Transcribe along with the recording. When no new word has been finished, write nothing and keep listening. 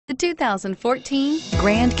The 2014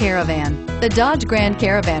 Grand Caravan. The Dodge Grand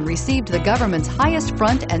Caravan received the government's highest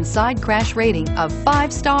front and side crash rating of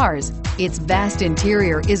 5 stars. Its vast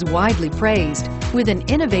interior is widely praised, with an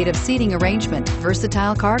innovative seating arrangement,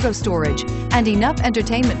 versatile cargo storage, and enough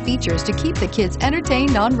entertainment features to keep the kids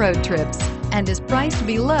entertained on road trips, and is priced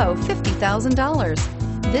below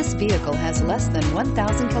 $50,000. This vehicle has less than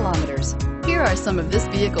 1,000 kilometers. Here are some of this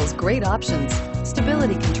vehicle's great options: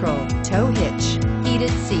 stability control, tow hitch, heated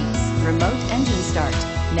seats, remote engine start,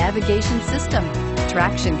 navigation system,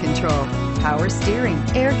 traction control, power steering,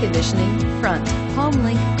 air conditioning, front,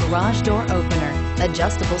 HomeLink garage door opener,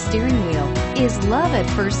 adjustable steering wheel. Is love at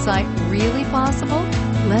first sight really possible?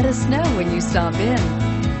 Let us know when you stop in.